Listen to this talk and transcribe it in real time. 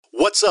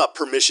What's up,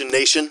 Permission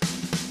Nation?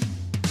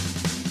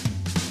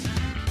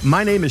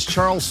 My name is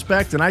Charles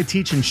Specht, and I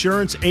teach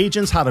insurance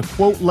agents how to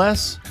quote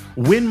less,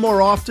 win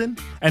more often,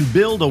 and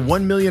build a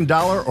 $1 million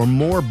or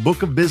more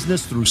book of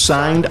business through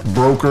signed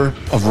broker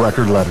of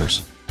record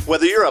letters.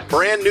 Whether you're a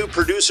brand new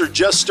producer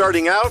just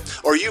starting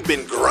out or you've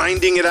been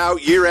grinding it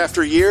out year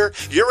after year,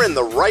 you're in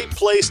the right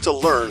place to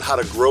learn how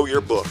to grow your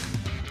book.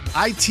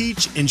 I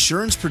teach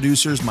insurance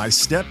producers my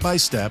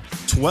step-by-step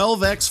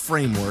 12X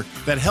framework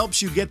that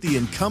helps you get the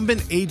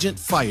incumbent agent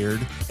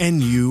fired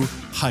and you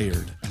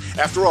hired.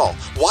 After all,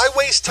 why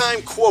waste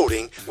time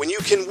quoting when you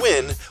can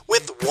win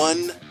with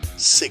one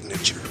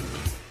signature?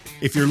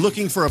 If you're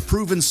looking for a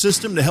proven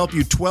system to help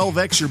you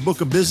 12X your book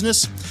of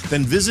business,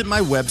 then visit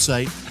my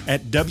website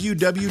at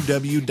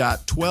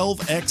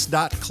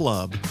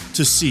www.12x.club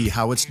to see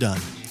how it's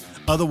done.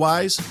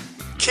 Otherwise,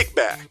 kick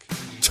back,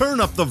 turn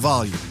up the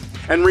volume,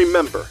 and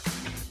remember,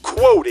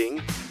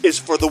 quoting is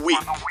for the weak.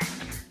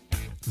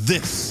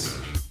 This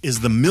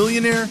is the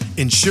Millionaire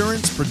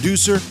Insurance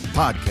Producer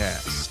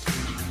Podcast.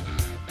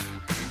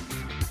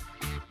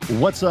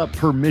 What's up,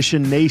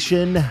 Permission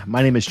Nation?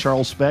 My name is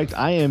Charles Specht.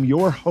 I am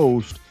your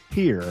host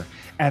here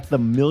at the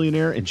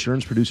Millionaire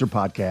Insurance Producer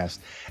Podcast.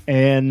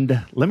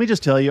 And let me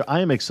just tell you,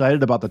 I am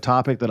excited about the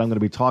topic that I'm going to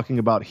be talking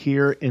about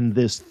here in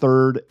this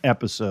third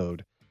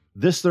episode.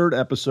 This third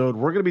episode,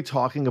 we're going to be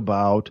talking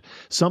about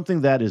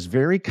something that is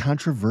very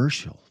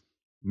controversial.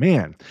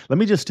 Man, let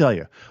me just tell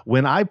you,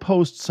 when I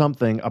post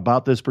something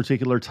about this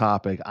particular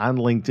topic on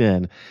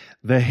LinkedIn,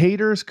 the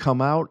haters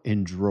come out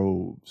in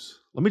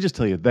droves. Let me just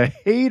tell you, the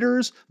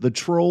haters, the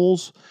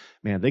trolls,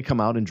 man, they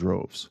come out in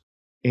droves.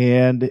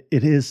 And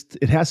it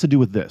has to do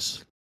with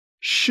this.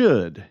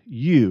 Should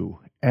you,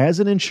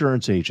 as an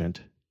insurance agent,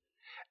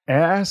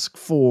 ask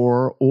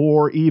for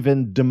or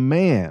even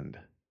demand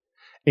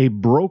a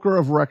broker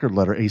of record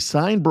letter, a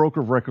signed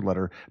broker of record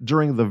letter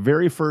during the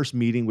very first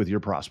meeting with your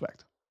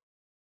prospect?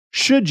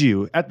 Should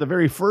you, at the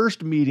very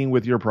first meeting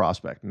with your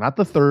prospect, not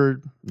the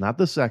third, not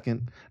the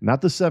second, not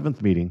the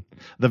seventh meeting,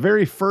 the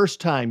very first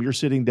time you're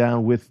sitting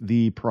down with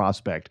the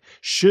prospect,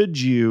 should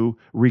you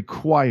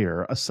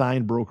require a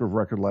signed broker of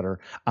record letter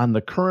on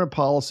the current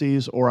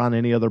policies or on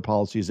any other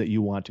policies that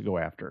you want to go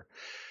after?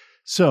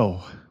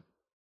 So,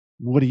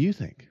 what do you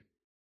think?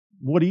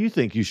 What do you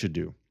think you should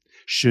do?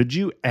 Should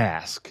you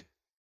ask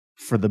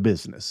for the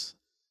business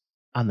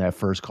on that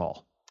first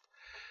call?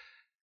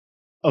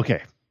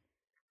 Okay.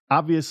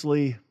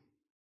 Obviously,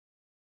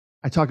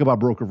 I talk about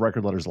broker of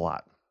record letters a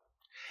lot,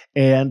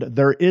 and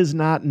there is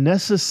not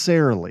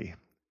necessarily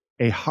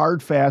a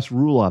hard, fast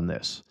rule on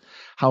this.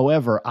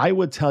 However, I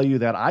would tell you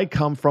that I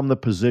come from the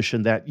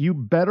position that you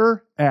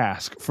better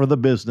ask for the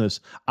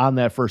business on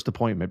that first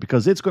appointment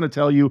because it's going to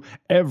tell you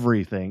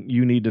everything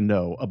you need to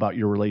know about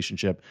your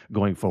relationship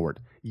going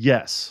forward.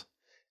 Yes,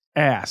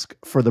 ask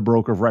for the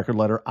broker of record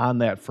letter on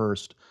that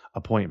first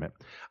appointment.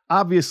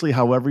 Obviously,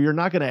 however, you're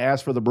not going to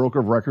ask for the broker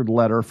of record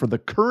letter for the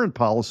current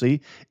policy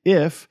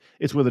if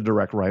it's with a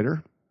direct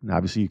writer. And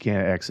obviously, you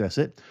can't access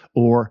it,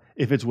 or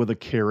if it's with a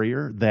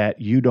carrier that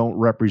you don't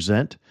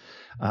represent.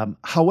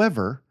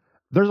 However,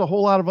 there's a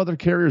whole lot of other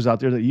carriers out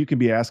there that you can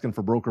be asking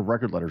for broker of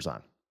record letters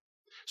on.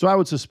 So I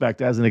would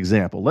suspect, as an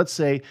example, let's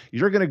say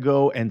you're going to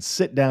go and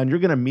sit down, you're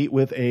going to meet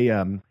with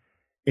a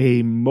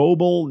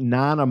mobile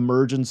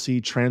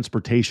non-emergency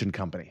transportation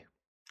company.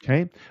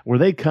 Okay, where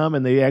they come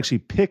and they actually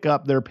pick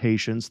up their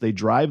patients, they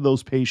drive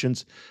those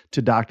patients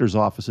to doctors'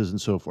 offices and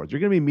so forth. You're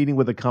going to be meeting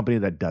with a company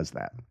that does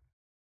that.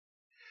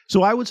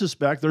 So I would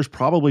suspect there's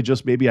probably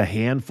just maybe a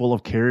handful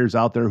of carriers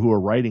out there who are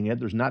writing it.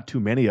 There's not too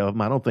many of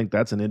them. I don't think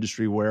that's an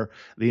industry where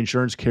the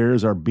insurance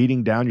carriers are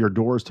beating down your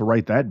doors to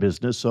write that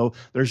business. So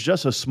there's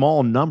just a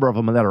small number of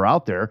them that are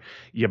out there.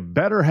 You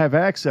better have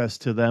access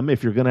to them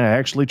if you're going to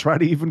actually try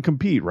to even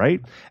compete,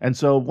 right? And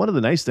so one of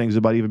the nice things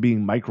about even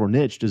being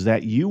micro-niched is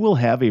that you will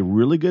have a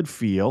really good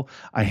feel,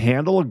 a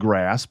handle, a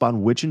grasp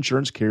on which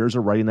insurance carriers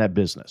are writing that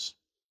business.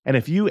 And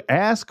if you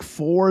ask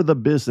for the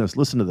business,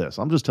 listen to this,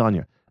 I'm just telling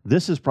you,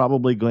 this is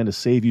probably going to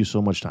save you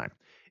so much time.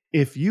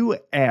 If you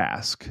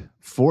ask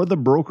for the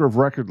broker of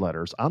record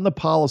letters on the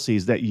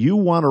policies that you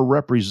want to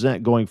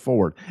represent going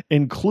forward,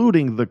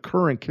 including the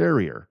current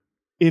carrier,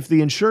 if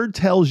the insured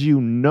tells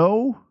you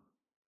no,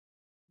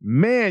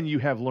 man, you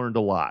have learned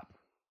a lot.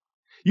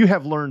 You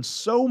have learned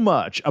so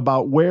much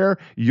about where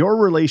your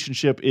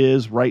relationship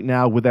is right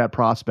now with that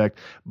prospect,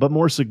 but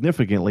more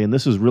significantly, and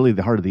this is really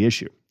the heart of the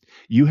issue,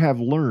 you have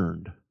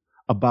learned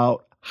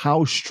about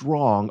how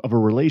strong of a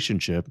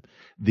relationship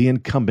the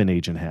incumbent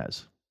agent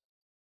has.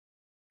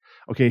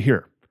 Okay,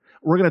 here,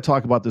 we're going to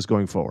talk about this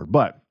going forward,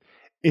 but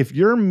if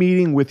you're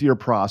meeting with your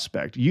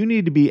prospect, you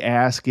need to be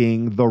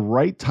asking the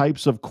right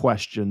types of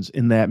questions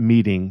in that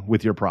meeting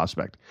with your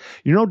prospect.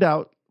 You're no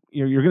doubt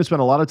you're going to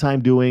spend a lot of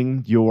time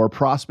doing your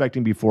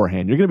prospecting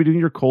beforehand. You're going to be doing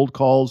your cold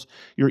calls,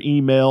 your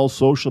emails,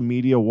 social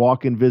media,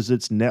 walk-in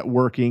visits,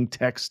 networking,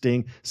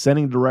 texting,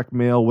 sending direct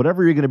mail,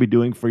 whatever you're going to be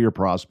doing for your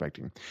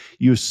prospecting.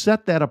 You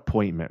set that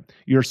appointment.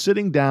 You're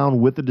sitting down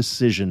with the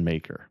decision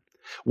maker.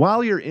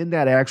 While you're in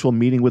that actual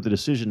meeting with the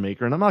decision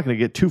maker, and I'm not going to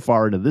get too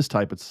far into this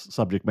type of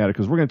subject matter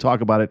because we're going to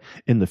talk about it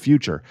in the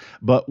future,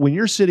 but when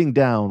you're sitting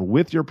down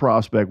with your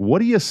prospect, what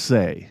do you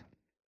say?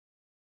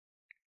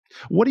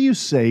 What do you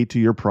say to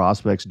your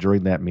prospects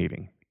during that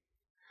meeting?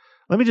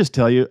 Let me just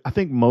tell you, I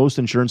think most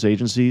insurance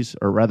agencies,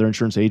 or rather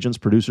insurance agents,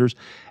 producers,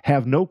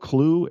 have no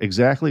clue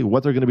exactly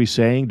what they're going to be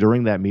saying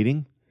during that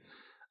meeting.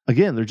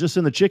 Again, they're just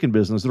in the chicken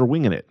business. They're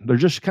winging it. They're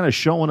just kind of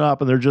showing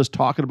up and they're just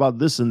talking about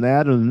this and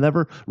that and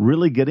never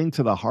really getting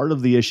to the heart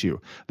of the issue.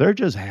 They're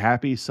just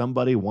happy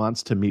somebody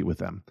wants to meet with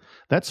them.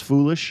 That's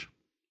foolish.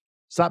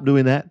 Stop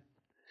doing that.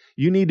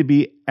 You need to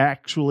be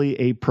actually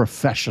a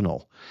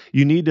professional.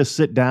 You need to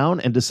sit down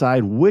and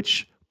decide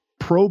which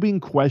probing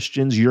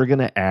questions you're going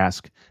to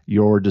ask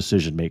your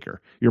decision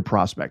maker, your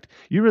prospect.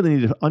 You really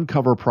need to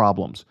uncover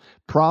problems.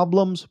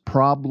 Problems.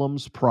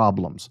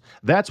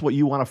 That's what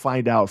you want to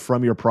find out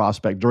from your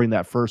prospect during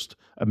that first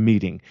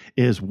meeting,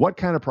 is what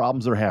kind of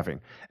problems they're having.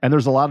 And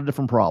there's a lot of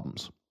different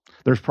problems.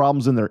 There's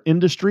problems in their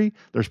industry.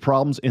 There's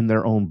problems in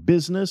their own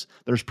business.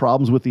 There's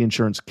problems with the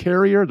insurance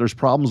carrier. There's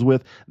problems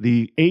with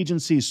the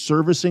agency's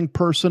servicing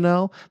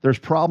personnel. There's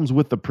problems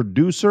with the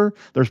producer.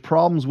 There's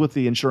problems with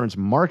the insurance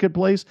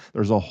marketplace.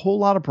 There's a whole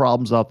lot of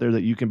problems out there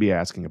that you can be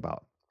asking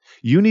about.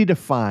 You need to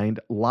find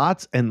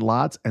lots and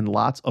lots and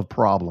lots of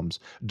problems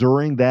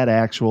during that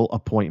actual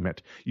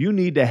appointment. You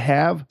need to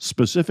have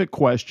specific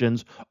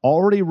questions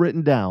already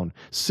written down,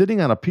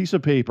 sitting on a piece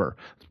of paper,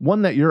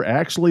 one that you're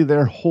actually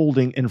there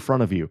holding in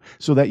front of you,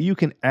 so that you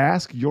can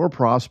ask your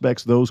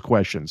prospects those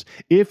questions.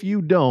 If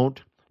you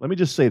don't, let me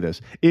just say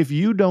this, if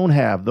you don't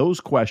have those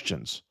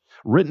questions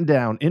written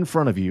down in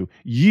front of you,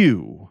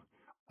 you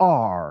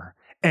are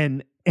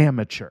an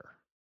amateur.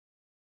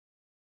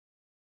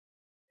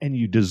 And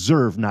you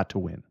deserve not to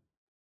win.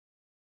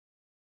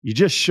 You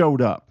just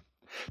showed up.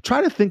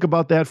 Try to think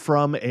about that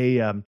from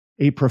a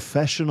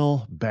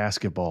professional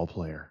basketball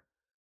player.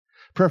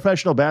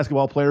 Professional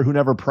basketball player who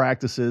never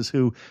practices,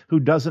 who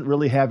doesn't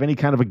really have any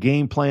kind of a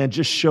game plan,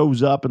 just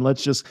shows up and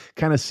let's just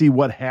kind of see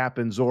what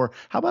happens. Or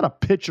how about a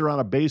pitcher on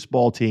a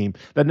baseball team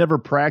that never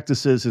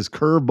practices his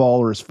curveball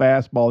or his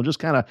fastball and just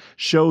kind of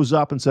shows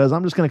up and says,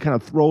 I'm just going to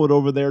kind of throw it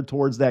over there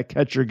towards that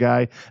catcher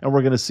guy and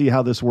we're going to see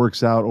how this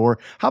works out. Or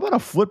how about a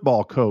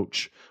football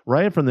coach,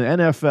 right, from the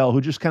NFL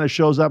who just kind of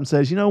shows up and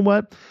says, you know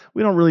what,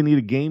 we don't really need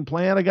a game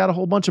plan. I got a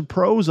whole bunch of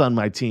pros on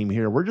my team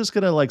here. We're just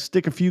going to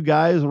stick a few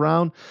guys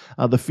around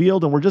the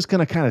field and we're just going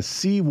to kind of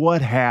see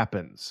what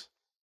happens.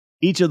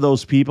 Each of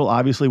those people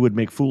obviously would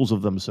make fools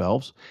of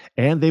themselves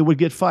and they would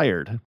get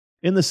fired.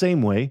 In the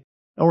same way,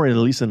 or at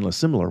least in a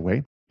similar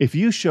way, if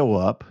you show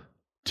up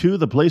to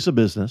the place of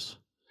business,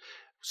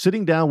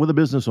 sitting down with a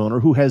business owner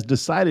who has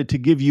decided to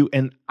give you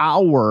an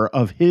hour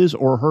of his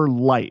or her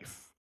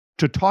life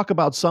to talk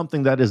about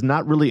something that is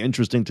not really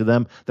interesting to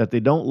them, that they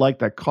don't like,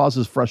 that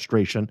causes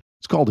frustration.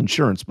 It's called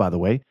insurance, by the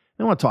way. They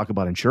don't want to talk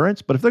about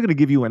insurance, but if they're going to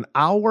give you an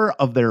hour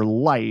of their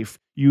life,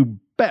 you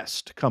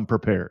best come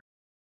prepared.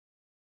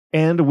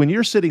 And when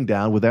you're sitting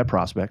down with that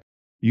prospect,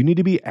 you need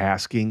to be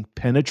asking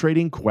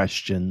penetrating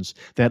questions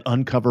that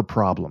uncover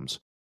problems.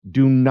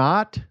 Do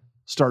not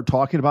start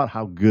talking about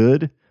how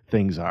good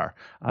things are.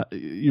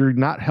 You're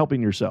not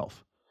helping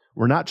yourself.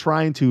 We're not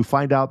trying to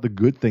find out the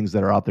good things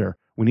that are out there.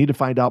 We need to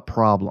find out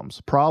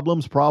problems,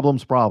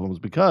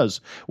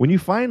 because when you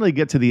finally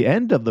get to the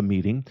end of the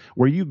meeting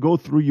where you go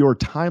through your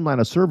timeline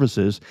of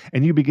services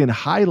and you begin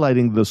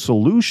highlighting the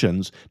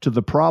solutions to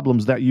the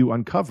problems that you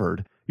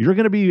uncovered, you're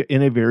going to be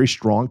in a very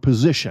strong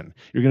position.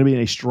 You're going to be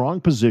in a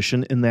strong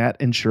position in that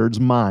insured's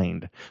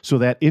mind, so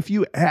that if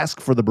you ask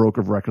for the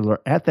broker of record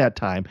at that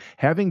time,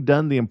 having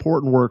done the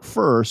important work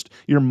first,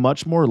 you're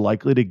much more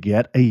likely to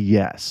get a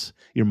yes.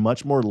 You're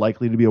much more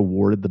likely to be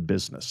awarded the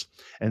business.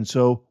 And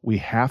so we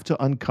have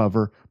to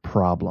uncover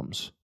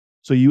problems.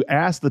 So you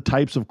ask the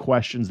types of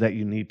questions that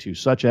you need to,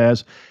 such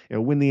as,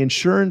 when the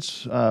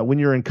insurance, when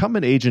your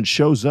incumbent agent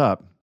shows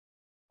up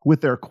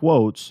with their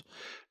quotes,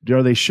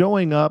 are they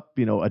showing up,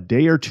 a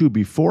day or two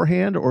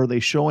beforehand, or are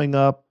they showing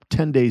up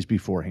 10 days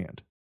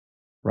beforehand?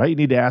 Right? You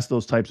need to ask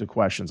those types of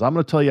questions. I'm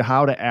going to tell you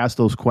how to ask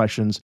those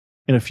questions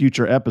in a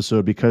future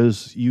episode,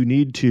 because you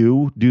need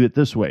to do it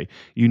this way.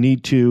 You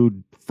need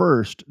to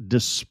first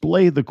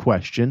display the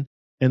question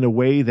in a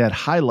way that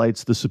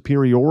highlights the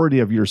superiority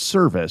of your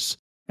service,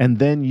 and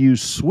then you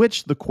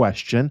switch the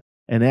question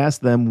and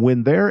ask them,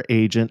 when their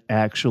agent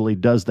actually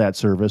does that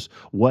service,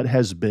 what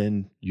has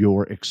been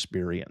your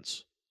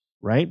experience?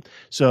 Right?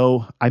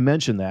 So I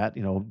mentioned that,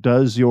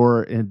 does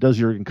your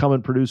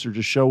incumbent producer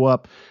just show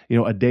up,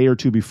 a day or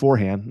two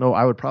beforehand? No,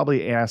 I would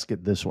probably ask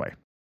it this way.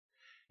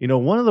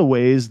 One of the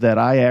ways that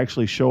I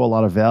actually show a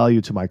lot of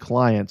value to my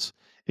clients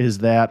is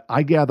that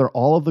I gather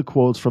all of the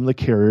quotes from the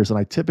carriers, and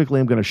I typically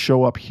am going to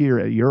show up here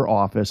at your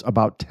office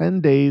about 10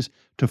 days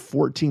to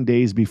 14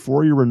 days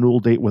before your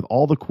renewal date with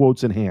all the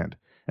quotes in hand.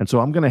 And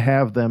so I'm going to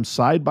have them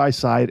side by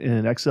side in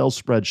an Excel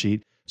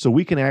spreadsheet So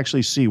we can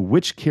actually see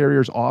which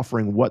carrier's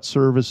offering what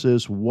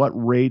services, what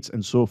rates,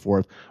 and so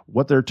forth,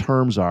 what their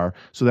terms are,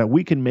 so that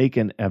we can make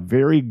a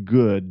very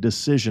good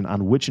decision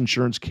on which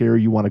insurance carrier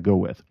you want to go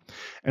with.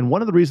 And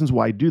one of the reasons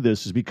why I do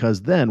this is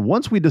because then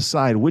once we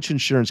decide which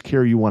insurance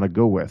carrier you want to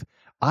go with,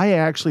 I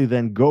actually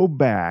then go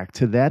back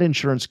to that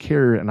insurance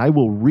carrier and I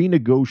will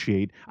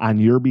renegotiate on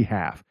your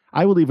behalf.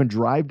 I will even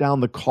drive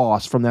down the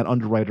cost from that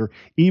underwriter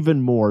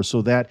even more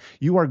so that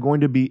you are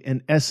going to be,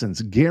 in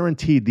essence,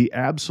 guaranteed the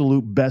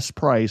absolute best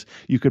price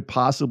you could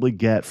possibly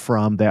get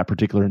from that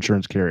particular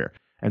insurance carrier.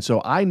 And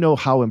so I know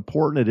how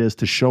important it is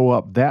to show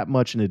up that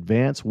much in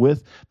advance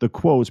with the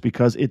quotes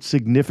because it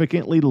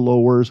significantly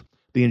lowers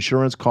the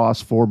insurance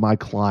costs for my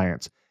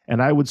clients.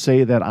 And I would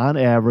say that on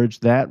average,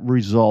 that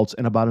results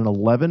in about an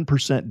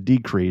 11%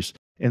 decrease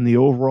in the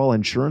overall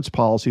insurance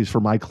policies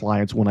for my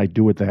clients when I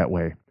do it that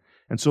way.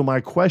 And so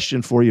my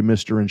question for you,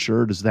 Mr.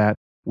 Insured, is that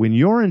when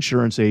your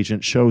insurance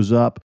agent shows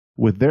up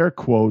with their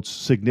quotes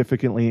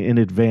significantly in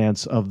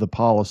advance of the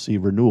policy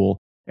renewal,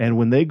 and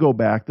when they go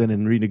back then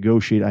and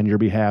renegotiate on your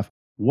behalf,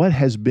 what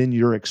has been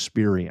your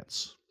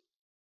experience?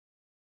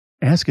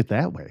 Ask it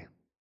that way.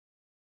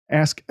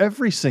 Ask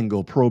every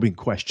single probing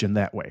question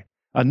that way.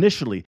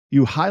 Initially,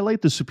 you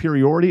highlight the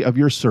superiority of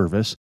your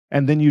service,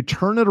 and then you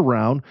turn it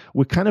around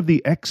with kind of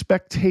the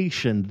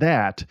expectation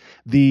that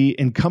the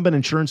incumbent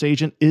insurance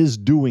agent is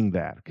doing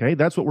that. Okay,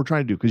 that's what we're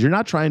trying to do, because you're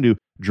not trying to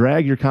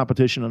drag your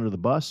competition under the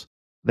bus.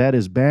 That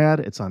is bad.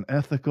 It's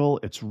unethical.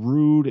 It's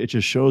rude. It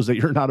just shows that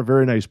you're not a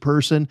very nice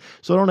person.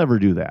 So don't ever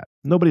do that.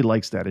 Nobody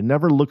likes that. It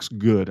never looks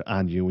good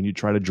on you when you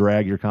try to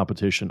drag your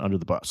competition under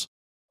the bus.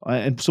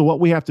 And so what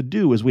we have to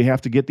do is we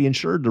have to get the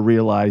insured to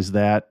realize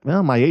that,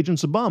 well, my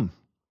agent's a bum.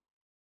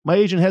 My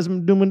agent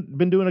hasn't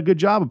been doing a good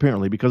job,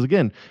 apparently, because,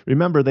 again,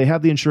 remember, they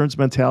have the insurance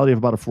mentality of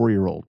about a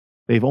 4-year-old.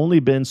 They've only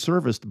been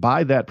serviced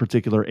by that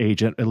particular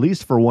agent at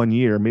least for 1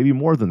 year, maybe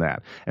more than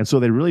that. And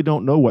so they really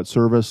don't know what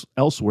service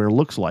elsewhere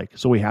looks like.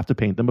 So we have to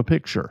paint them a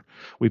picture.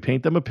 We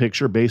paint them a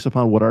picture based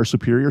upon what our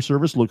superior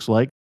service looks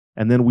like,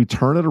 and then we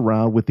turn it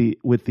around with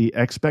the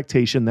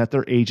expectation that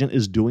their agent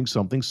is doing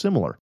something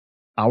similar.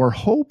 Our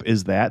hope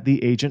is that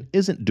the agent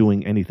isn't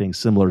doing anything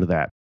similar to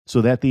that,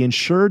 so that the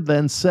insured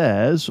then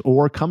says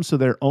or comes to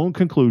their own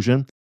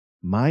conclusion,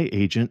 my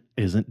agent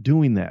isn't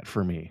doing that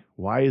for me.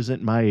 Why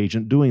isn't my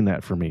agent doing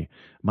that for me?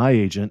 My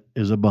agent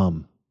is a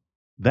bum.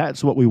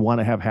 That's what we want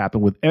to have happen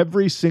with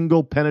every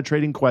single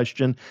penetrating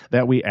question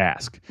that we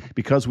ask,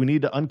 because we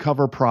need to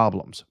uncover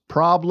problems.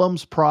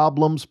 Problems.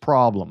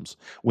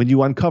 When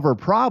you uncover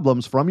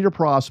problems from your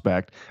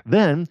prospect,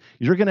 then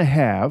you're going to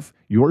have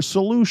your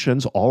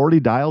solutions already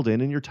dialed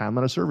in your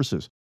timeline of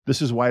services.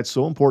 This is why it's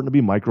so important to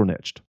be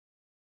micro-niched.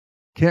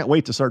 Can't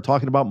wait to start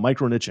talking about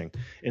micro-niching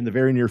in the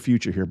very near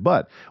future here.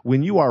 But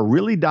when you are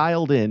really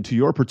dialed in to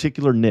your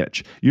particular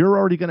niche, you're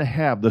already going to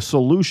have the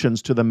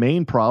solutions to the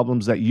main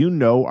problems that you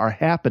know are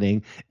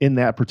happening in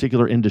that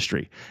particular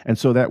industry. And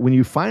so that when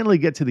you finally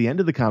get to the end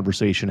of the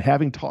conversation,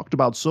 having talked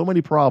about so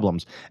many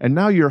problems, and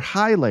now you're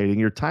highlighting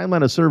your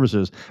timeline of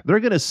services,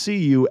 they're going to see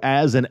you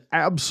as an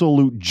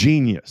absolute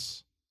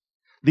genius.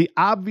 The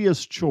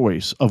obvious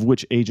choice of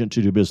which agent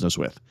to do business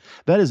with.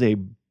 That is a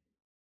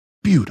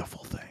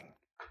beautiful thing.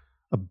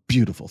 A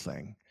beautiful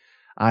thing.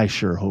 I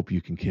sure hope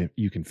you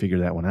can figure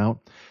that one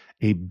out.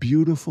 A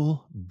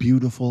beautiful,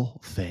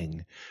 beautiful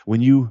thing. When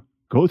you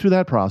go through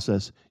that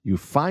process, you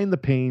find the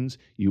pains,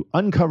 you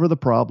uncover the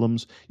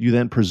problems, you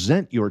then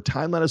present your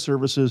timeline of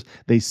services.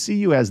 They see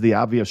you as the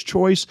obvious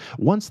choice.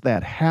 Once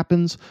that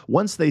happens,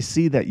 once they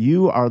see that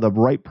you are the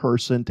right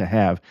person to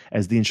have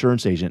as the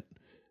insurance agent,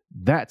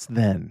 that's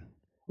then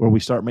where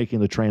we start making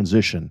the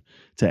transition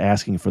to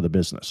asking for the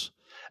business.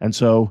 And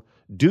so,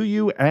 do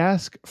you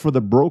ask for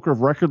the broker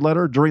of record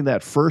letter during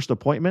that first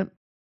appointment?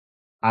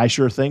 I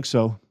sure think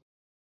so.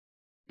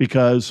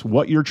 Because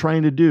what you're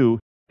trying to do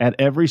at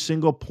every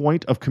single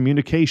point of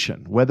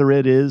communication, whether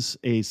it is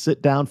a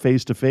sit-down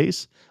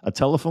face-to-face, a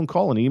telephone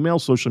call, an email,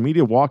 social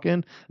media,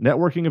 walk-in,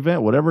 networking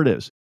event, whatever it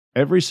is,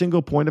 every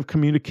single point of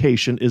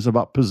communication is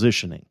about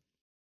positioning.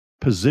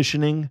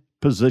 Positioning.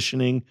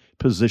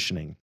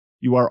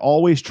 You are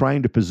always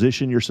trying to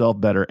position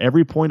yourself better.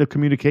 Every point of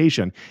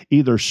communication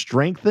either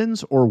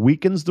strengthens or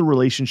weakens the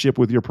relationship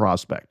with your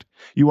prospect.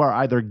 You are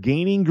either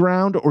gaining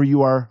ground or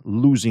you are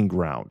losing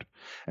ground.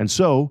 And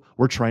so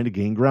we're trying to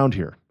gain ground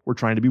here. We're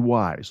trying to be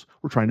wise.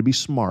 We're trying to be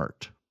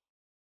smart.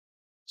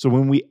 So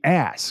when we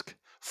ask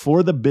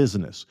for the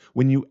business,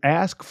 when you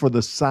ask for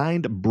the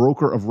signed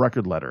broker of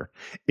record letter,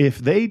 if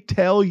they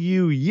tell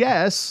you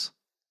yes,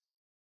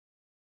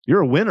 you're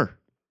a winner.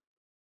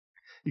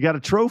 You got a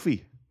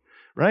trophy.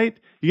 Right?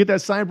 You get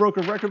that signed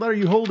broker record letter,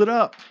 you hold it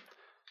up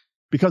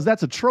because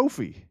that's a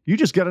trophy. You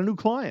just got a new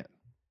client.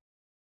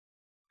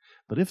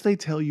 But if they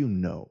tell you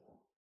no,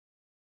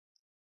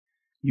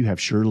 you have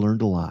sure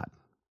learned a lot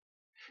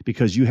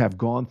because you have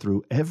gone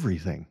through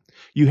everything.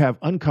 You have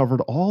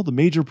uncovered all the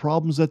major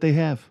problems that they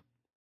have.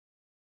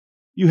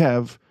 You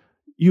have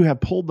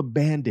pulled the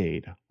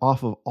Band-Aid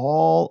off of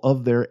all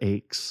of their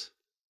aches.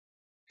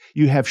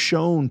 You have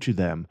shown to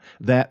them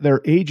that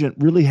their agent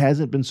really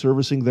hasn't been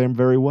servicing them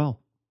very well.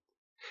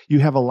 You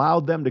have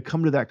allowed them to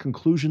come to that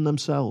conclusion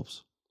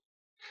themselves.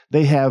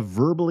 They have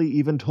verbally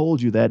even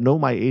told you that, no,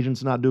 my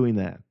agent's not doing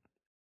that.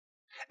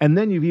 And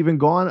then you've even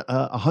gone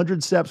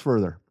 100 steps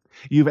further.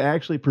 You've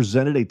actually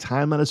presented a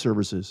timeline of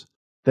services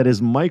that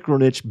is micro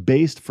niche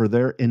based for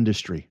their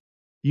industry.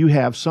 You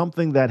have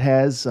something that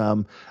has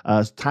a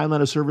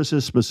timeline of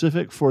services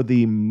specific for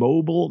the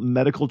mobile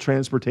medical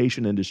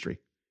transportation industry.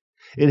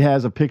 It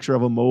has a picture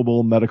of a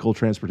mobile medical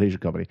transportation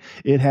company.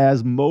 It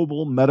has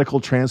mobile medical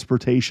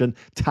transportation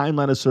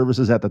timeline of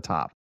services at the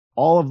top.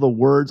 All of the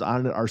words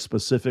on it are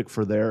specific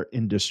for their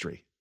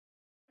industry.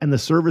 And the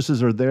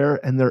services are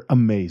there, and they're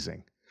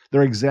amazing.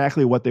 They're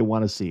exactly what they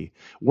want to see.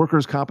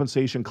 Workers'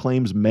 compensation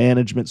claims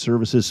management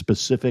services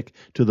specific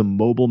to the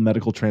mobile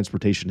medical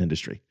transportation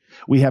industry.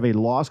 We have a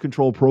loss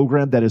control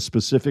program that is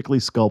specifically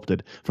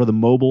sculpted for the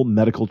mobile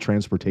medical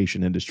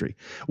transportation industry.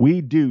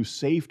 We do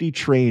safety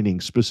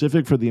training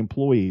specific for the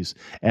employees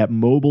at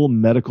mobile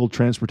medical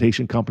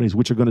transportation companies,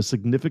 which are going to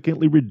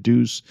significantly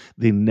reduce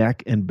the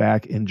neck and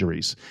back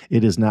injuries.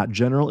 It is not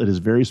general. It is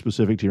very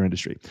specific to your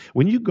industry.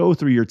 When you go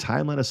through your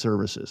timeline of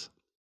services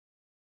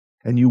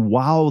and you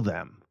wow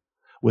them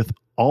with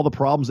all the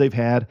problems they've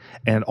had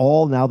and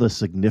all now the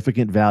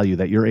significant value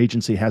that your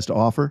agency has to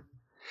offer,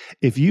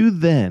 if you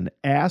then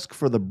ask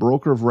for the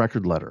broker of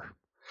record letter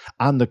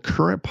on the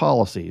current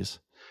policies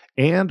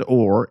and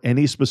or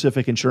any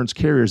specific insurance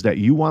carriers that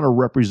you want to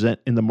represent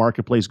in the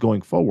marketplace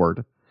going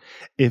forward,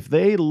 if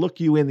they look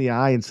you in the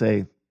eye and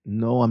say,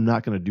 no, I'm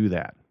not going to do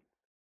that,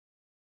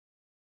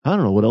 I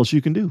don't know what else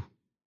you can do.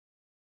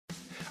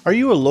 Are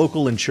you a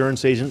local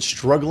insurance agent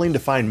struggling to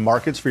find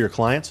markets for your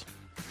clients?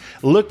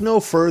 Look no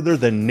further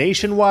than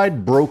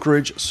Nationwide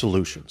Brokerage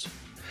Solutions.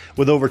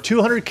 With over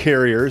 200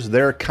 carriers,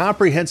 their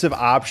comprehensive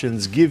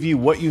options give you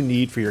what you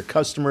need for your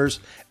customers'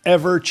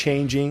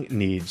 ever-changing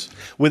needs.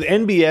 With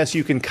NBS,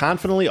 you can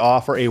confidently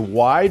offer a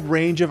wide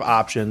range of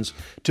options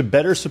to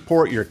better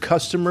support your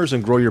customers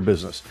and grow your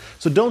business.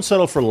 So don't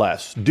settle for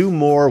less. Do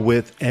more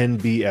with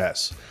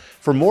NBS.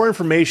 For more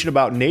information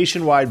about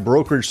Nationwide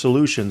Brokerage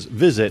Solutions,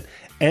 visit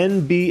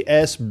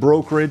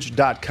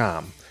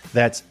nbsbrokerage.com.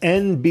 That's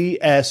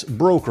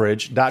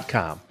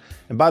nbsbrokerage.com.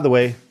 And by the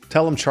way,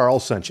 tell them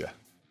Charles sent you.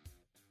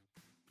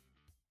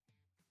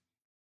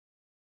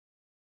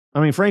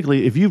 I mean,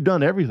 frankly, if you've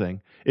done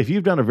everything, if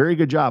you've done a very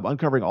good job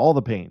uncovering all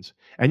the pains,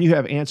 and you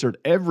have answered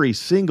every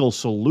single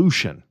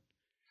solution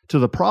to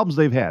the problems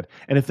they've had,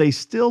 and if they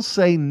still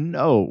say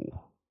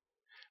no,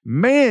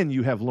 man,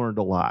 you have learned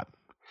a lot.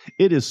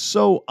 It is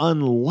so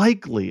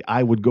unlikely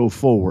I would go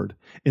forward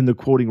in the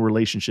quoting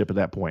relationship at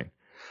that point.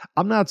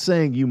 I'm not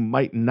saying you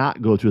might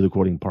not go through the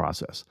quoting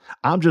process.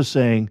 I'm just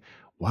saying,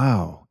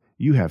 wow,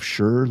 you have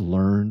sure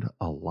learned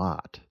a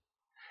lot.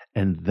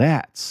 And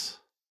that's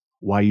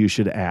why you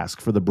should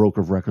ask for the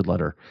broker of record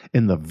letter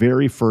in the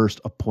very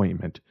first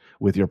appointment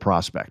with your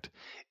prospect.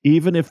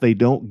 Even if they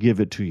don't give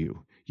it to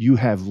you, you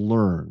have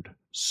learned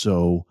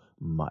so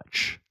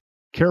much.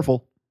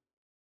 Careful.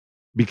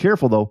 Be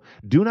careful, though.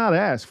 Do not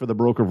ask for the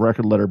broker of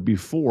record letter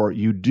before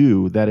you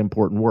do that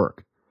important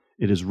work.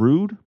 It is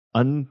rude,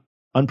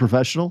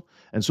 unprofessional,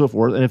 and so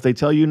forth. And if they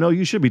tell you no,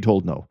 you should be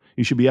told no.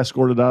 You should be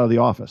escorted out of the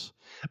office.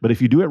 But if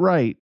you do it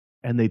right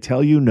and they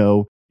tell you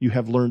no, you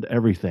have learned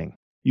everything.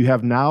 You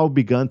have now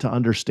begun to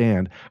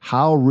understand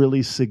how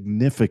really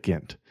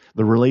significant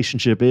the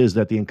relationship is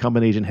that the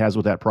incumbent agent has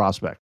with that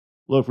prospect.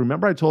 Look,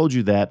 remember I told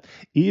you that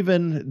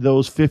even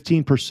those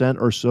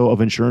 15% or so of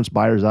insurance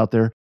buyers out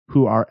there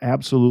who are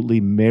absolutely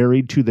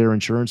married to their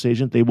insurance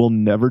agent, they will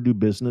never do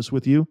business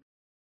with you.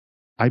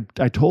 I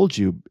told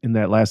you in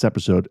that last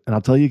episode, and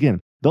I'll tell you again,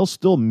 they'll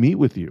still meet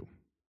with you.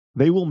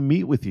 They will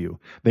meet with you.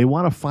 They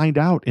want to find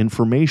out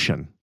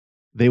information.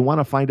 They want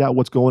to find out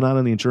what's going on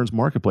in the insurance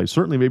marketplace.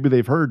 Certainly, maybe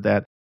they've heard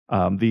that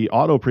the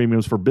auto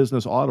premiums for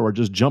business auto are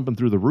just jumping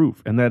through the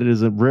roof, and that it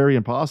is very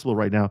impossible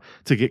right now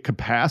to get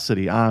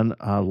capacity on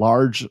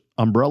large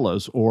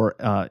umbrellas or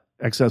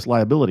excess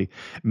liability.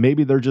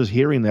 Maybe they're just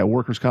hearing that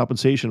workers'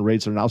 compensation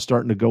rates are now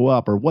starting to go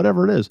up or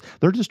whatever it is.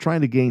 They're just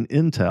trying to gain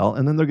intel,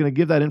 and then they're going to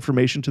give that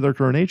information to their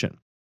current agent.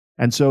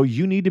 And so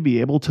you need to be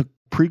able to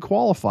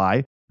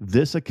pre-qualify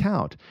this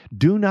account.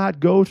 Do not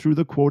go through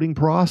the quoting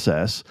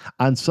process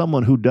on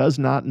someone who does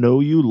not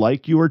know you,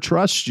 like you, or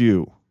trust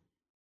you.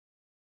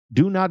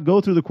 Do not go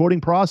through the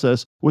quoting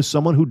process with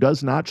someone who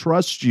does not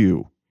trust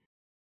you.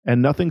 And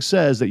nothing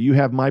says that you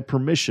have my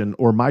permission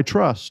or my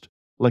trust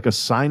like a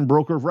signed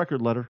broker of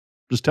record letter.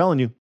 Just telling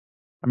you.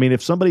 I mean,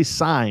 if somebody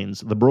signs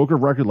the broker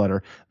of record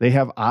letter, they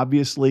have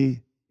obviously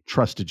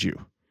trusted you.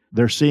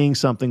 They're seeing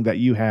something that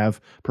you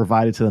have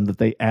provided to them that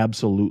they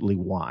absolutely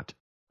want.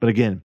 But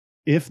again,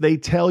 if they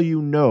tell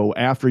you no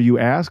after you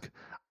ask,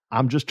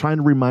 I'm just trying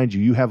to remind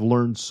you, you have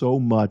learned so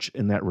much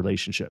in that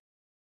relationship.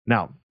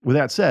 Now, with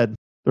that said,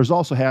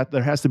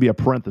 there has to be a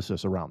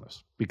parenthesis around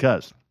this,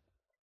 because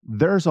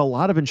there's a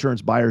lot of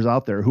insurance buyers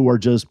out there who are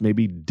just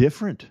maybe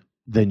different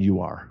than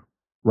you are.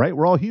 Right?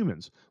 We're all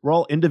humans. We're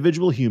all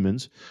individual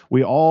humans.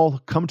 We all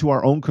come to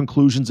our own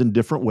conclusions in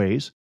different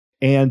ways.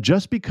 And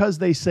just because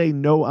they say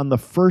no on the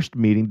first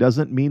meeting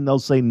doesn't mean they'll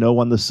say no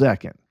on the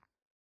second.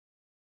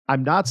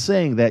 I'm not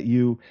saying that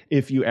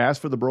if you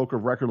ask for the broker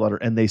of record letter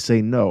and they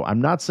say no,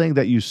 I'm not saying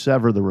that you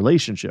sever the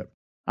relationship.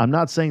 I'm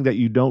not saying that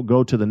you don't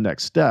go to the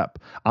next step.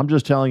 I'm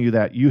just telling you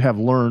that you have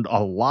learned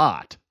a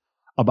lot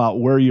about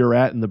where you're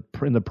at in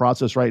the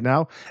process right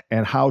now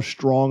and how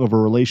strong of a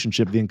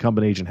relationship the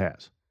incumbent agent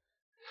has.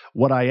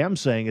 What I am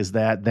saying is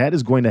that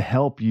is going to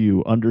help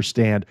you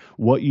understand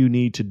what you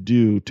need to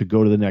do to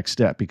go to the next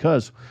step.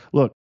 Because,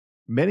 look,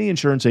 many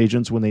insurance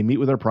agents, when they meet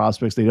with their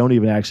prospects, they don't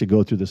even actually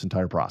go through this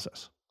entire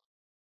process.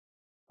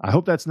 I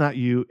hope that's not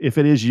you. If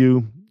it is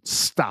you,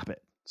 stop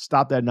it.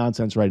 Stop that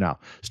nonsense right now.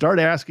 Start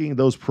asking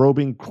those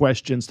probing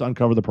questions to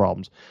uncover the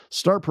problems.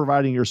 Start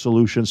providing your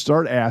solutions.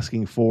 Start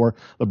asking for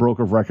the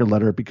broker of record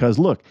letter because,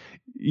 look,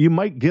 you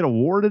might get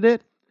awarded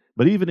it,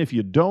 but even if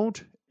you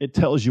don't, it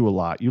tells you a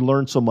lot. You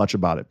learn so much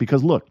about it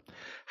because, look,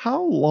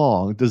 how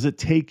long does it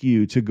take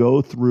you to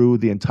go through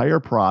the entire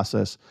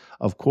process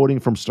of quoting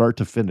from start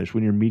to finish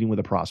when you're meeting with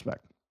a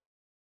prospect?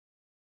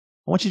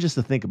 I want you just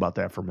to think about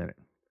that for a minute.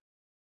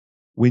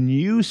 When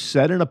you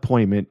set an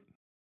appointment,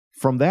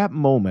 from that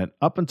moment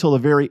up until the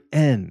very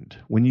end,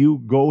 when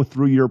you go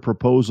through your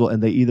proposal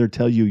and they either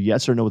tell you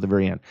yes or no at the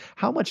very end,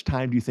 how much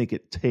time do you think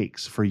it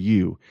takes for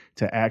you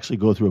to actually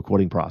go through a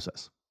quoting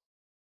process?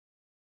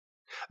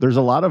 There's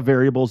a lot of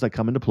variables that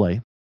come into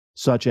play,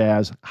 such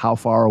as how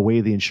far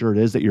away the insured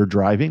is that you're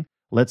driving.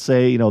 Let's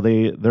say,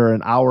 they're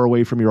an hour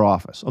away from your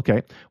office.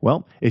 Okay,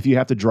 well, if you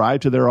have to drive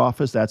to their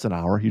office, that's an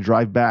hour. You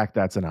drive back,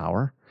 that's an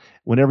hour.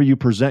 Whenever you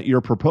present your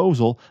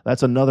proposal,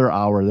 that's another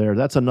hour there.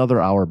 That's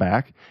another hour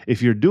back.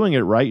 If you're doing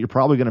it right, you're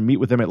probably going to meet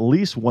with them at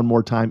least one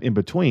more time in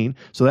between.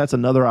 So that's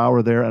another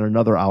hour there and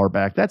another hour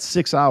back. That's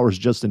 6 hours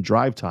just in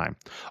drive time,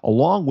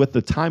 along with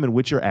the time in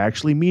which you're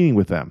actually meeting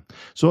with them.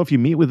 So if you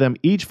meet with them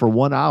each for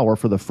 1 hour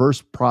for the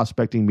first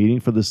prospecting meeting,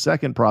 for the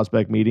second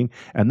prospect meeting,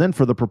 and then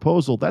for the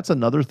proposal, that's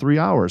another 3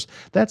 hours.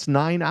 That's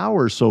 9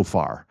 hours so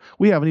far.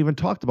 We haven't even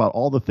talked about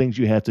all the things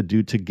you have to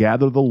do to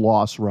gather the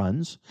loss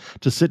runs,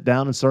 to sit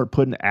down and start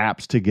putting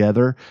apps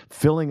together,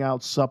 filling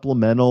out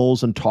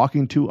supplementals and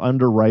talking to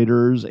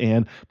underwriters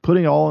and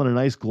putting all in a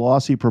nice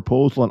glossy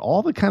proposal and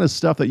all the kind of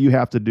stuff that you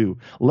have to do,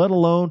 let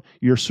alone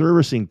your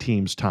servicing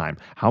team's time.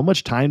 How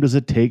much time does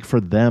it take for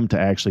them to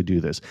actually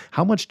do this?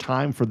 How much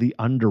time for the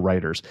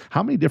underwriters?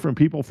 How many different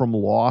people from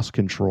loss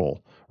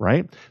control?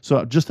 Right?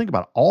 So just think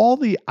about all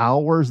the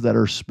hours that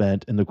are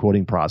spent in the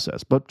quoting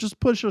process, but just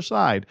push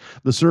aside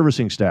the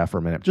servicing staff for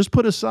a minute. Just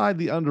put aside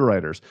the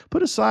underwriters,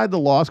 put aside the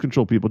loss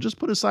control people, just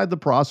put aside the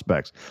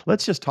prospects.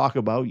 Let's just talk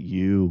about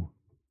you.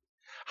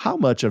 How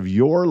much of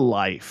your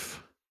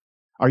life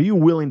are you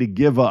willing to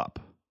give up?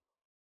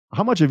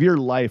 How much of your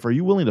life are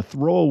you willing to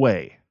throw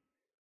away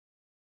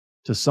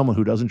to someone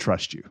who doesn't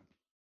trust you?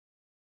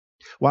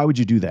 Why would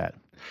you do that?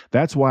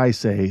 That's why I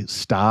say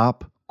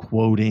stop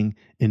quoting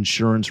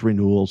insurance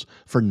renewals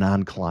for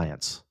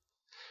non-clients.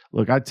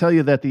 Look, I tell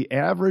you that the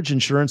average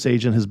insurance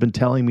agent has been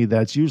telling me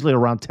that it's usually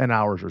around 10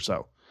 hours or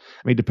so.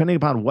 I mean, depending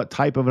upon what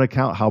type of an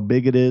account, how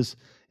big it is,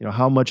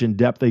 how much in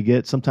depth they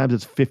get. Sometimes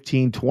it's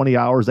 15, 20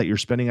 hours that you're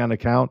spending on an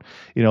account.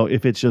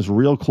 If it's just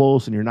real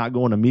close and you're not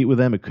going to meet with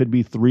them, it could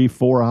be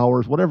 3-4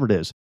 hours, whatever it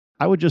is.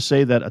 I would just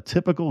say that a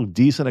typical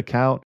decent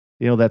account,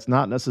 that's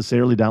not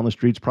necessarily down the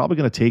street, is probably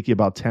going to take you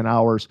about 10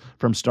 hours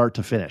from start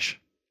to finish.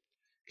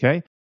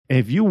 Okay? And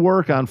if you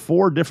work on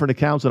 4 different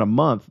accounts in a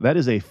month, that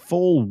is a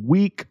full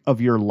week of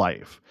your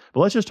life.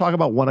 But let's just talk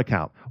about one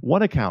account.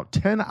 One account,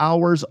 10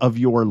 hours of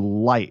your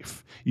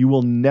life you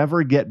will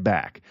never get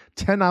back.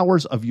 10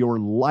 hours of your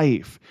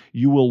life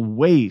you will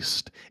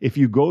waste if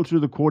you go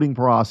through the quoting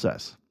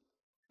process.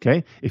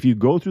 Okay? If you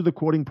go through the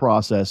quoting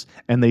process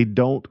and they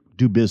don't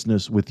do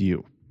business with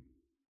you.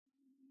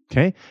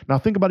 Okay? Now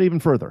think about it even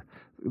further.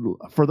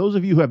 For those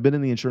of you who have been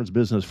in the insurance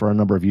business for a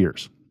number of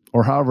years,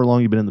 or however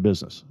long you've been in the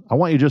business, I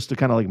want you just to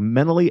kind of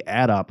mentally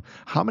add up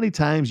how many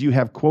times you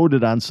have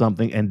quoted on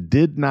something and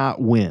did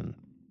not win.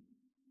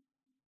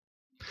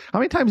 How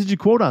many times did you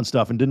quote on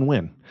stuff and didn't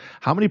win?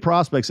 How many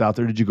prospects out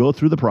there did you go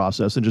through the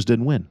process and just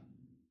didn't win?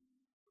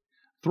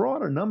 Throw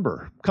out a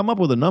number. Come up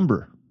with a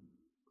number.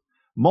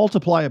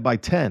 Multiply it by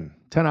 10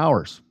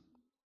 hours.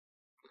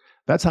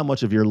 That's how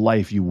much of your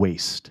life you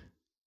waste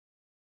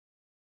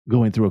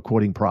going through a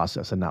quoting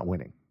process and not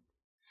winning.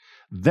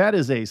 That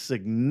is a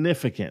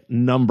significant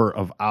number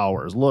of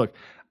hours. Look,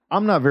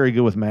 I'm not very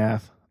good with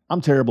math.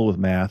 I'm terrible with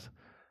math.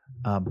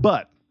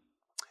 But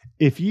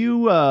if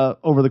you,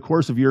 over the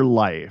course of your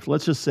life,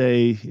 let's just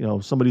say,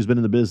 somebody who's been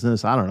in the business,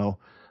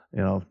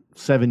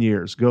 7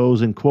 years,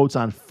 goes and quotes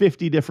on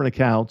 50 different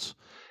accounts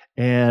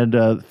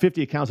and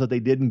 50 accounts that they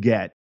didn't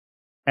get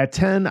at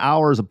 10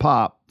 hours a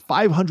pop,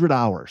 500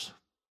 hours.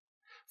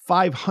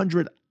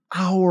 500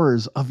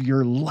 hours of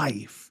your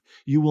life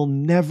you will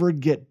never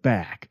get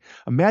back.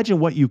 Imagine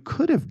what you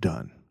could have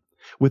done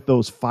with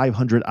those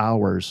 500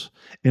 hours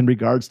in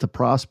regards to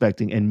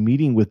prospecting and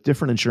meeting with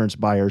different insurance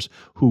buyers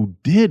who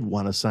did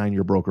want to sign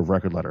your broker of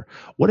record letter?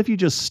 What if you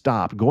just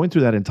stopped going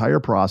through that entire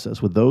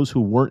process with those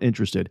who weren't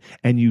interested,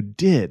 and you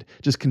did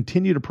just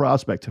continue to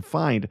prospect to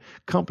find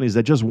companies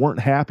that just weren't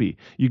happy?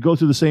 You go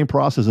through the same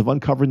process of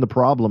uncovering the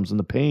problems and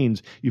the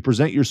pains. You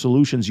present your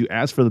solutions, you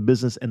ask for the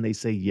business, and they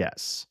say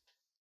yes.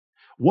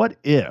 What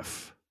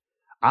if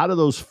out of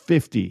those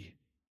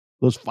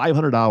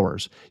 500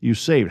 hours you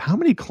saved, how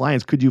many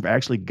clients could you have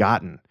actually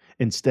gotten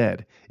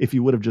instead if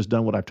you would have just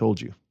done what I've told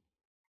you?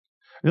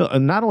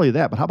 And not only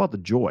that, but how about the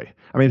joy?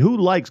 I mean, who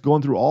likes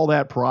going through all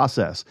that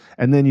process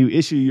and then you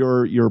issue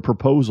your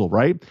proposal,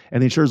 right?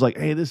 And the insurer's like,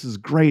 hey, this is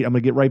great. I'm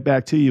going to get right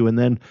back to you. And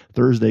then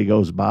Thursday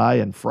goes by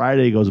and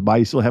Friday goes by.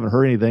 You still haven't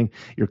heard anything.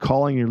 You're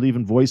calling, you're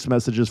leaving voice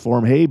messages for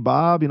him. Hey,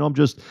 Bob, I'm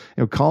just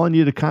calling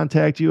you to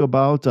contact you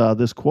about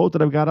this quote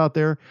that I've got out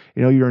there.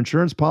 Your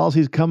insurance policy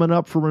is coming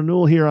up for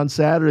renewal here on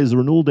Saturday is the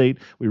renewal date.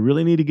 We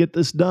really need to get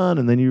this done.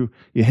 And then you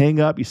hang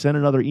up, you send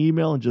another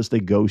email, and just they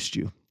ghost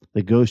you.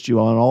 They ghost you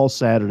on all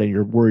Saturday, and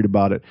you're worried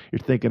about it. You're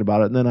thinking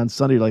about it. And then on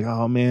Sunday, you're like,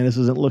 oh, man, this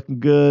isn't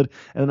looking good.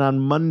 And then on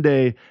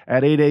Monday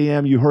at 8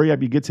 a.m., you hurry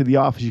up, you get to the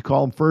office, you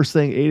call them first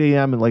thing, 8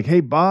 a.m., and like,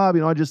 hey, Bob,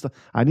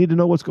 I need to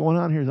know what's going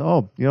on here.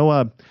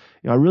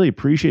 I really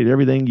appreciate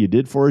everything you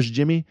did for us,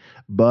 Jimmy,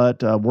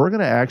 but we're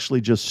going to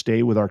actually just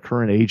stay with our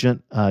current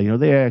agent.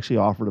 They actually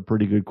offered a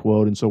pretty good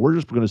quote, and so we're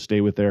just going to stay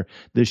with there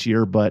this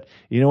year. But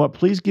you know what?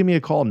 Please give me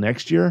a call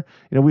next year.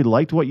 We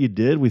liked what you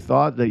did. We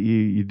thought that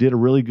you did a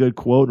really good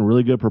quote and a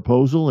really good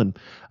proposal, and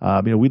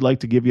we'd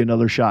like to give you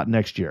another shot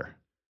next year.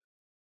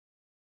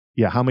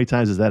 Yeah, how many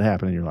times does that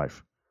happen in your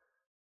life?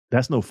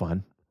 That's no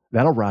fun.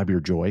 That'll rob your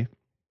joy.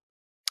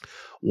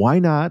 Why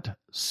not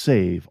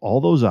save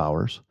all those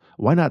hours?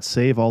 Why not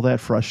save all that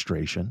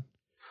frustration?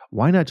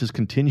 Why not just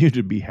continue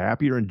to be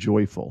happier and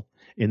joyful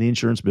in the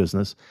insurance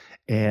business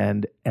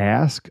and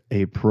ask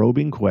a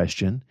probing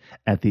question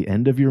at the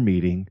end of your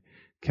meeting?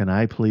 Can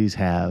I please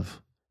have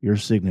your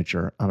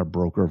signature on a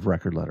broker of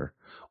record letter?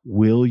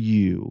 Will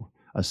you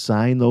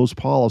assign those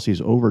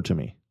policies over to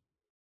me?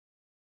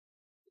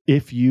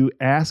 If you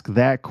ask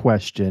that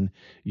question,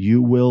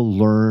 you will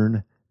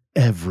learn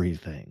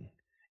everything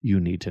you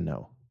need to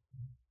know.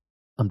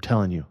 I'm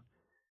telling you.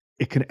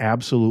 It can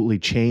absolutely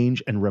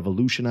change and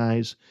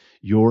revolutionize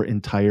your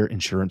entire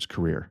insurance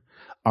career.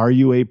 Are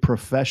you a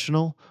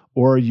professional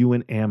or are you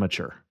an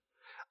amateur?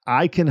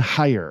 I can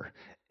hire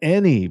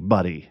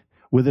anybody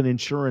with an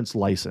insurance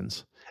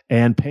license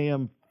and pay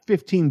them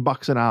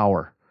 $15 an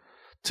hour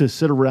to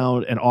sit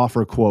around and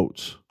offer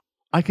quotes.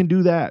 I can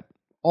do that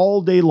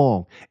all day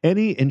long.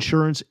 Any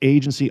insurance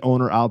agency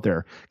owner out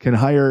there can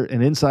hire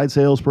an inside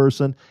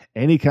salesperson,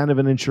 any kind of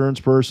an insurance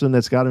person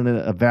that's got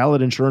a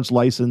valid insurance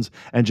license,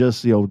 and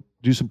just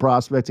do some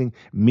prospecting,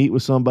 meet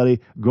with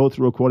somebody, go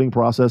through a quoting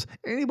process.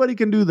 Anybody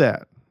can do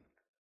that.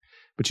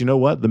 But you know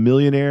what? The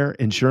millionaire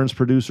insurance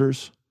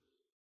producers,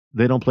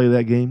 they don't play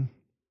that game.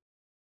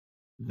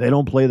 They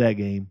don't play that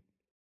game.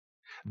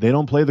 They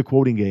don't play the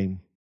quoting game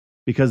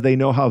because they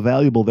know how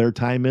valuable their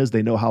time is.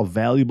 They know how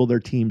valuable their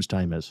team's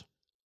time is.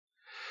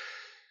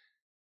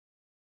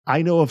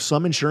 I know of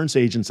some insurance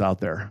agents out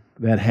there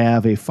that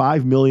have a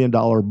 $5 million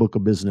book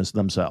of business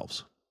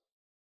themselves.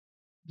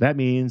 That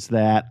means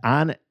that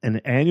on an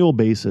annual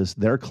basis,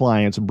 their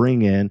clients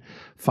bring in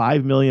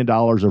 $5 million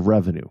of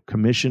revenue,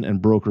 commission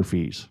and broker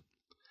fees.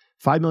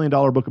 $5 million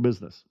book of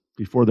business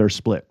before they're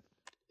split.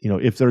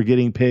 If they're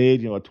getting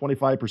paid, a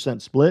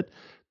 25% split,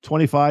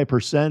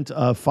 25%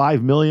 of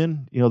 $5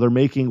 million, they're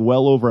making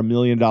well over $1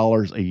 million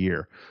a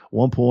year.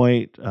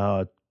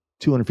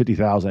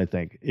 250,000, I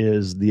think,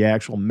 is the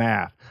actual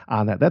math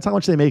on that. That's how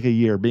much they make a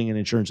year being an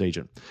insurance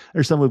agent.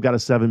 There's some who've got a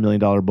 $7 million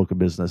book of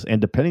business.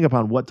 And depending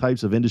upon what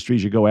types of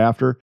industries you go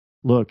after,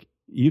 look,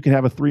 you can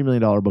have a $3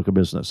 million book of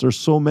business. There's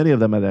so many of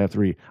them that have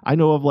three. I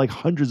know of like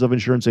hundreds of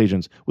insurance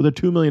agents with a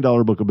 $2 million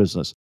book of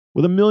business,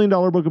 with $1 million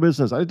book of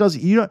business.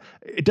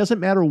 It doesn't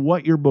matter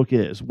what your book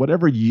is.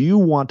 Whatever you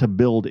want to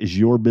build is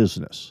your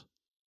business.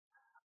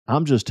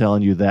 I'm just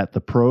telling you that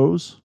the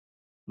pros,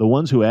 the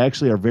ones who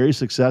actually are very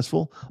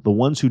successful, the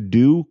ones who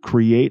do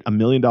create $1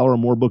 million or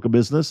more book of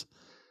business,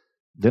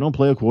 they don't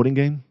play a quoting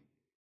game.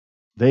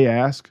 They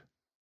ask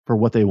for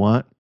what they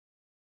want.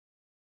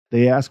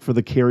 They ask for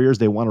the carriers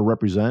they want to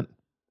represent.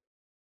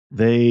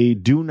 They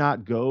do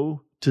not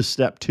go to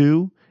step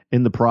 2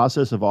 in the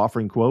process of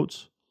offering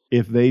quotes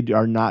if they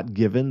are not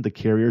given the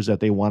carriers that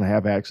they want to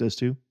have access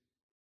to.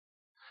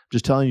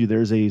 Just telling you,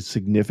 there's a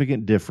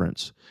significant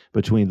difference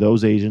between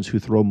those agents who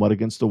throw mud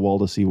against the wall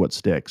to see what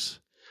sticks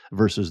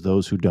versus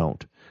those who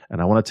don't.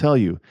 And I want to tell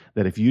you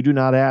that if you do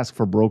not ask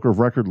for broker of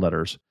record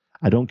letters,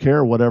 I don't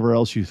care whatever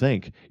else you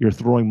think, you're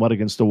throwing mud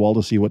against the wall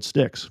to see what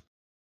sticks.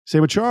 Say,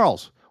 but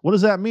Charles, what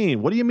does that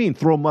mean? What do you mean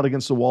throw mud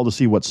against the wall to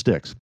see what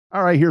sticks?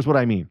 All right, here's what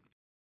I mean.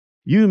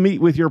 You meet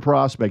with your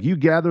prospect, you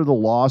gather the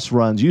loss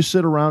runs, you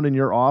sit around in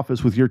your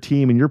office with your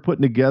team and you're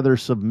putting together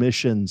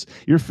submissions,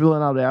 you're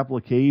filling out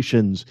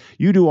applications,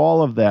 you do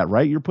all of that,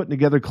 right? You're putting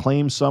together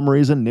claim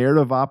summaries and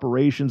narrative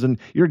operations and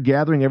you're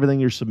gathering everything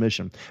in your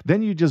submission.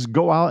 Then you just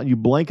go out and you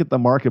blanket the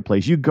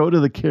marketplace. You go to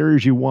the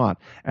carriers you want.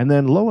 And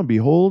then lo and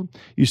behold,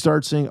 you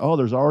start seeing, oh,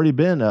 there's already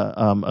been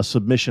a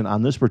submission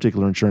on this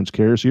particular insurance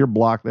carrier, so you're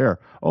blocked there.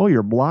 Oh,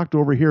 you're blocked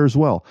over here as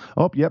well.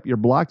 Oh, yep, you're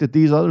blocked at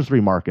these other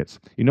 3 markets.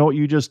 You know what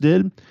you just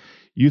did?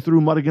 You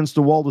threw mud against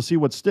the wall to see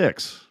what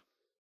sticks.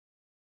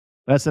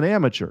 That's an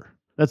amateur.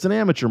 That's an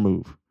amateur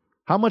move.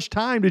 How much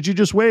time did you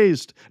just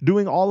waste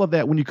doing all of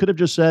that when you could have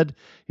just said,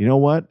 you know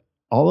what?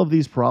 All of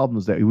these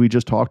problems that we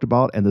just talked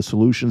about and the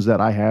solutions that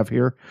I have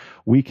here,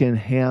 we can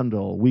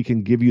handle. We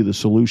can give you the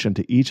solution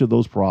to each of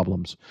those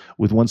problems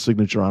with one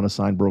signature on a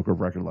signed broker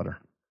of record letter.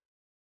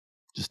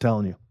 Just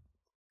telling you.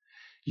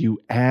 You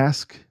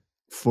ask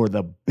for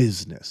the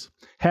business.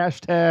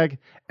 Hashtag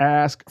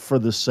ask for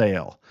the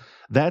sale.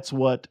 That's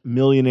what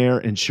millionaire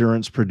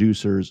insurance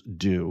producers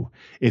do.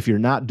 If you're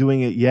not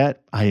doing it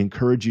yet, I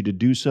encourage you to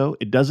do so.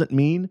 It doesn't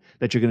mean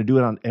that you're going to do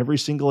it on every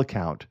single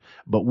account,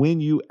 but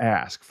when you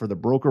ask for the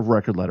broker of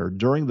record letter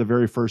during the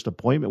very first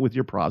appointment with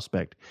your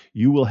prospect,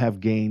 you will have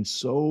gained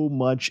so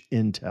much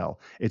intel.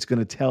 It's going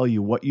to tell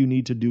you what you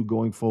need to do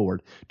going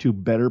forward to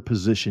better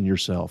position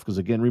yourself. Because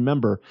again,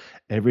 remember,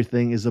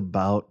 everything is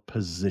about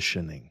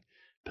positioning.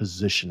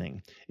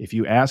 If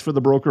you ask for the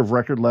broker of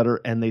record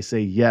letter and they say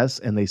yes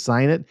and they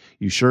sign it,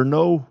 you sure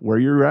know where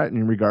you're at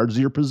in regards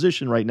to your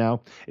position right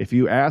now. If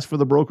you ask for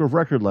the broker of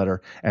record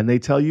letter and they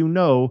tell you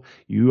no,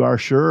 you are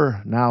sure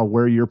now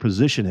where your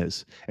position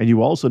is. And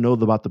you also know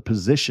about the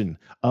position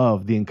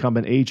of the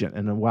incumbent agent.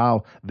 And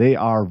wow, they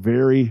are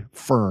very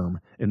firm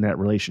in that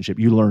relationship.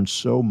 You learn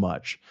so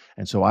much.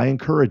 And so I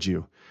encourage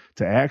you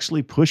to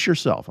actually push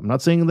yourself. I'm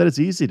not saying that it's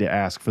easy to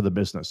ask for the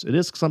business. It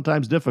is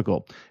sometimes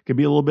difficult. It can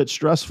be a little bit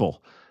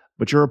stressful,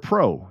 but you're a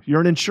pro.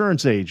 You're an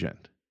insurance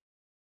agent.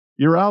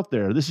 You're out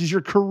there. This is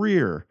your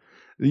career.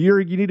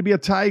 You need to be a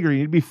tiger. You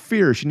need to be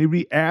fierce. You need to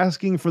be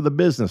asking for the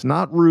business,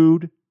 not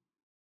rude,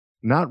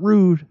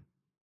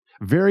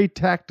 very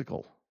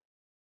tactical,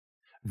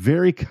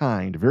 very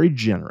kind, very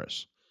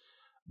generous,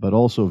 but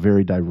also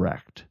very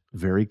direct,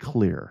 very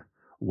clear.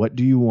 What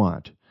do you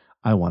want?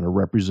 I want to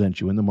represent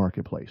you in the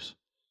marketplace.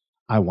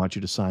 I want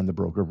you to sign the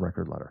broker of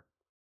record letter.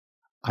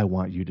 I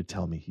want you to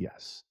tell me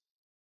yes.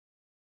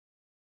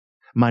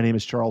 My name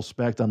is Charles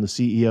Specht. I'm the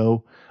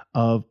CEO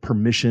of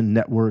Permission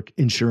Network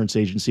Insurance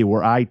Agency,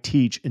 where I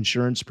teach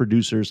insurance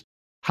producers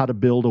how to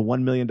build a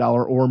 $1 million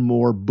or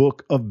more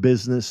book of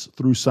business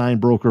through signed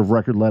broker of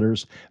record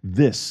letters.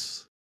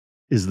 This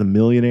is the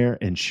Millionaire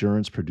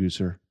Insurance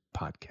Producer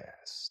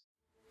Podcast.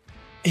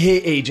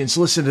 Hey, agents,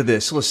 listen to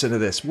this.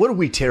 What are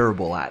we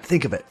terrible at?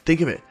 Think of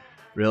it.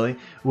 Really?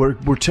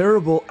 We're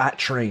terrible at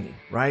training,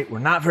 right? We're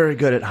not very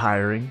good at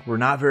hiring. We're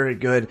not very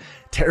good,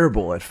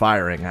 terrible at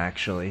firing,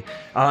 actually.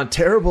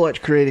 Terrible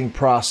at creating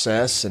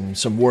process and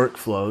some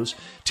workflows.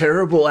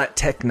 Terrible at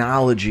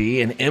technology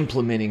and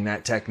implementing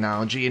that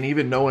technology and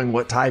even knowing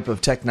what type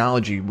of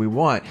technology we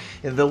want.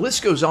 And the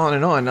list goes on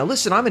and on. Now,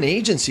 listen, I'm an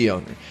agency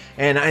owner,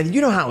 and you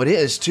know how it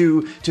is.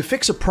 To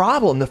fix a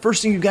problem, the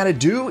first thing you got to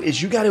do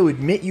is you got to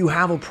admit you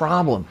have a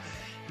problem.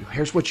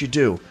 Here's what you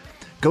do.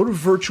 Go to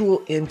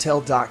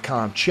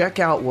virtualintel.com. Check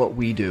out what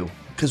we do,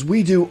 because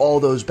we do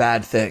all those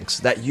bad things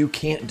that you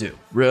can't do,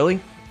 really.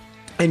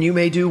 And you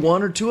may do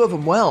 1 or 2 of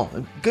them well.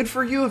 Good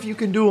for you if you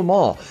can do them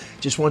all.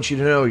 Just want you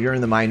to know you're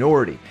in the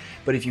minority.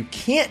 But if you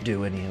can't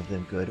do any of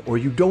them good, or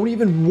you don't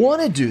even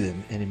want to do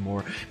them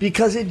anymore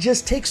because it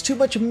just takes too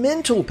much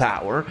mental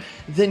power,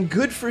 then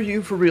good for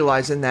you for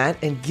realizing that,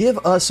 and give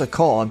us a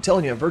call. I'm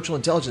telling you, at Virtual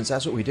Intelligence,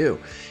 that's what we do.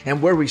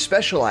 And where we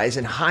specialize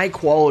in high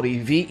quality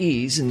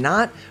VEs,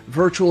 not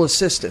virtual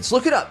assistants.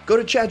 Look it up. Go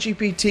to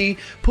ChatGPT,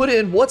 put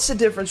in what's the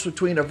difference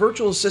between a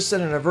virtual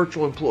assistant and a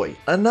virtual employee.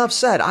 Enough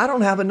said. I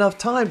don't have enough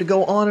time to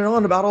go on and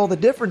on about all the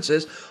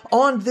differences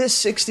on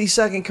this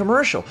 60-second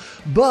commercial.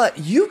 But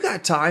you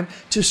got time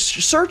to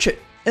search it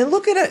and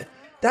look at it.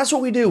 That's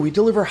what we do. We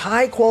deliver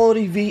high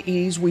quality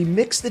VEs. We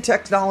mix the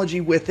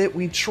technology with it.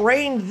 We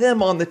train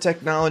them on the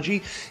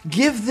technology,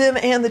 give them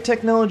and the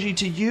technology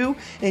to you,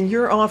 and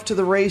you're off to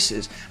the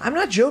races. I'm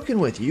not joking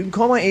with you. You can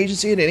call my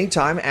agency at any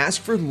time,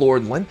 ask for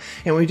Lordland,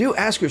 and when we do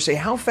ask her, say,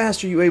 how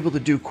fast are you able to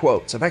do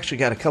quotes? I've actually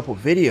got a couple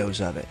videos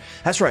of it.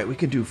 That's right. We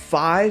can do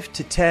 5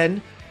 to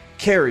 10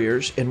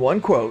 carriers in one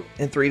quote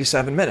in 3 to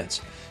 7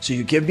 minutes. So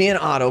you give me an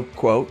auto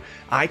quote,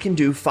 I can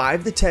do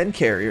 5 to 10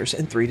 carriers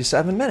in 3 to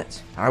 7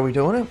 minutes. How are we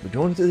doing it? We're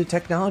doing it through the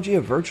technology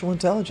of virtual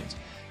intelligence.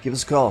 Give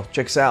us a call.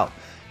 Check us out.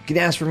 You can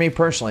ask for me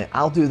personally.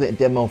 I'll do the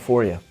demo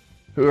for you.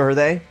 Who are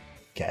they?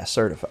 CAS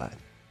certified.